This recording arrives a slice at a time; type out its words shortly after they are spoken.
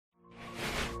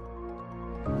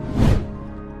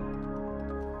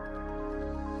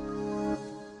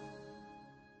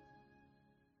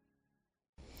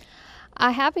I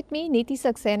have with me Neeti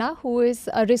Saxena, who is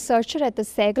a researcher at the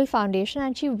Sehgal Foundation,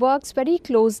 and she works very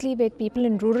closely with people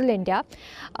in rural India.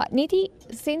 Neeti,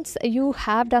 since you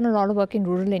have done a lot of work in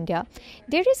rural India,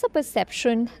 there is a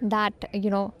perception that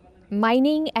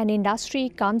mining and industry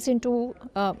comes into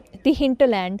the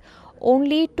hinterland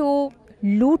only to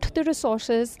loot the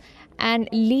resources and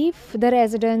leave the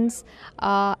residents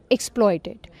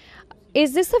exploited.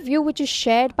 Is this a view which is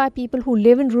shared by people who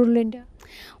live in rural India?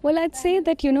 Well, I'd say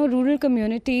that, rural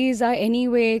communities are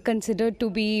anyway considered to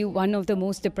be one of the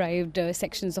most deprived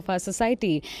sections of our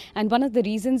society. And one of the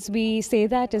reasons we say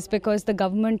that is because the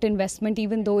government investment,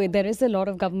 even though there is a lot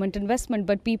of government investment,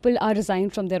 but people are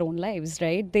resigned from their own lives,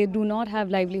 right? They do not have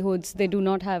livelihoods. They do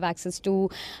not have access to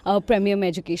premium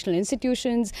educational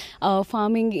institutions.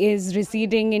 Farming is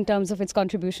receding in terms of its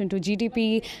contribution to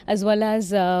GDP, as well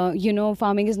as,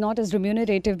 farming is not as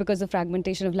remunerative because of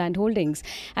fragmentation of land holdings.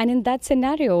 And in that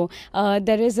scenario,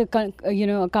 there is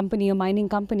a mining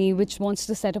company which wants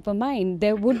to set up a mine.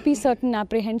 There would be certain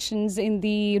apprehensions in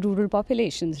the rural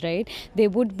populations, right? They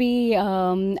would be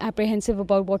apprehensive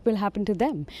about what will happen to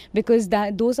them, because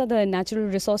those are the natural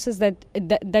resources that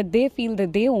they feel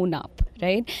that they own up,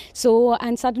 right? So,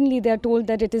 and suddenly they are told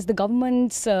that it is the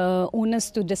government's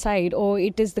onus to decide, or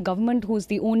it is the government who's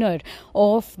the owner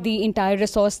of the entire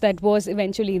resource that was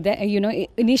eventually there,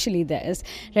 initially theirs,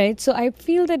 right? So I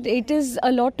feel that it is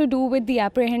a lot to do with the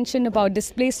apprehension about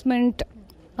displacement,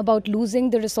 about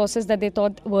losing the resources that they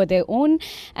thought were their own.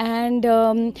 And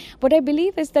what I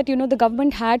believe is that, the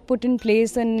government had put in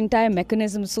place an entire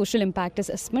mechanism, social impact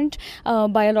assessment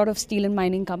by a lot of steel and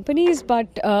mining companies. But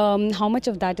how much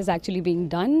of that is actually being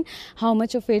done? How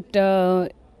much of it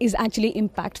is actually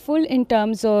impactful in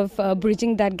terms of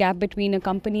bridging that gap between a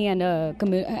company and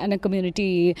a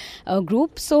community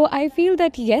group? So I feel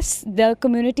that yes, the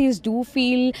communities do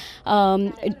feel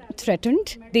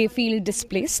threatened. They feel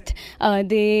displaced.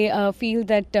 They feel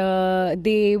that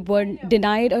they were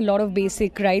denied a lot of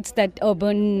basic rights that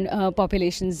urban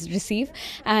populations receive.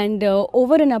 And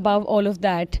over and above all of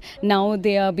that, now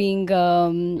they are being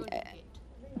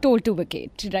told to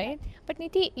vacate, right? But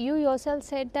Neeti, you yourself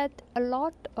said that a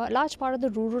large part of the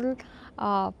rural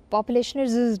population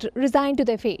is resigned to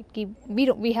their fate.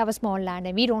 We have a small land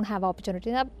and we don't have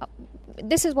opportunity.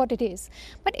 This is what it is.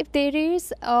 But if there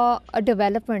is a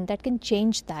development that can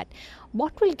change that,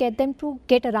 what will get them to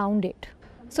get around it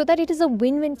so that it is a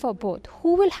win-win for both?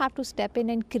 Who will have to step in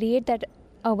and create that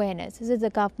awareness? Is it the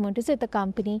government? Is it the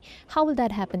company? How will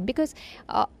that happen? Because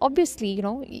obviously,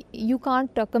 you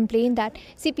can't complain that,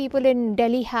 see, people in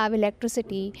Delhi have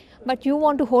electricity, but you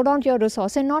want to hold on to your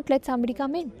resource and not let somebody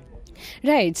come in.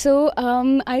 Right. So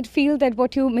I'd feel that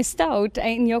what you missed out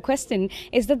in your question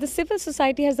is that the civil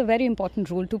society has a very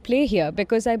important role to play here,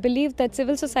 because I believe that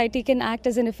civil society can act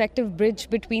as an effective bridge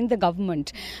between the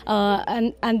government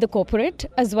and the corporate,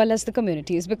 as well as the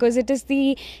communities, because it is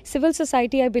the civil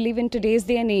society, I believe, in today's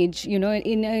day and age,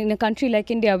 in a country like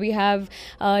India, we have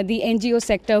the NGO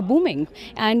sector booming.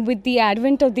 And with the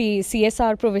advent of the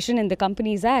CSR provision in the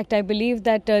Companies Act, I believe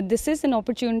that this is an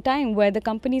opportune time where the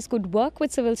companies could work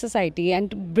with civil society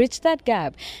and bridge that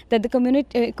gap, that the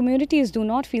communities do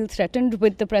not feel threatened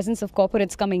with the presence of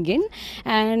corporates coming in,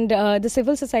 and the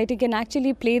civil society can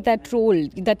actually play that role,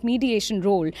 that mediation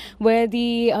role, where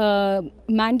the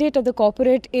mandate of the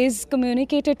corporate is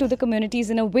communicated to the communities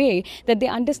in a way that they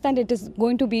understand it is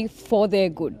going to be for their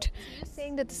good. You're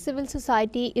saying that the civil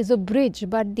society is a bridge,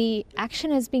 but the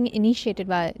action is being initiated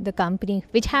by the company,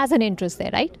 which has an interest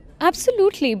there, right?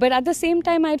 Absolutely. But at the same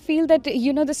time, I feel that,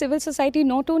 the civil society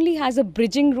not only has a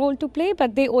bridging role to play,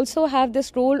 but they also have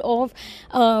this role of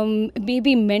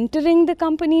maybe mentoring the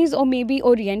companies, or maybe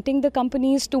orienting the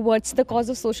companies towards the cause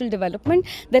of social development,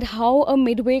 that how a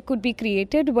midway could be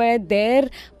created where their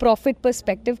profit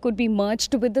perspective could be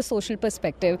merged with the social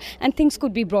perspective and things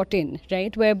could be brought in,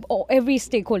 right, where every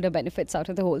stakeholder benefits out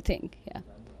of the whole thing. Yeah.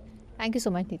 Thank you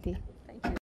so much, Neeti.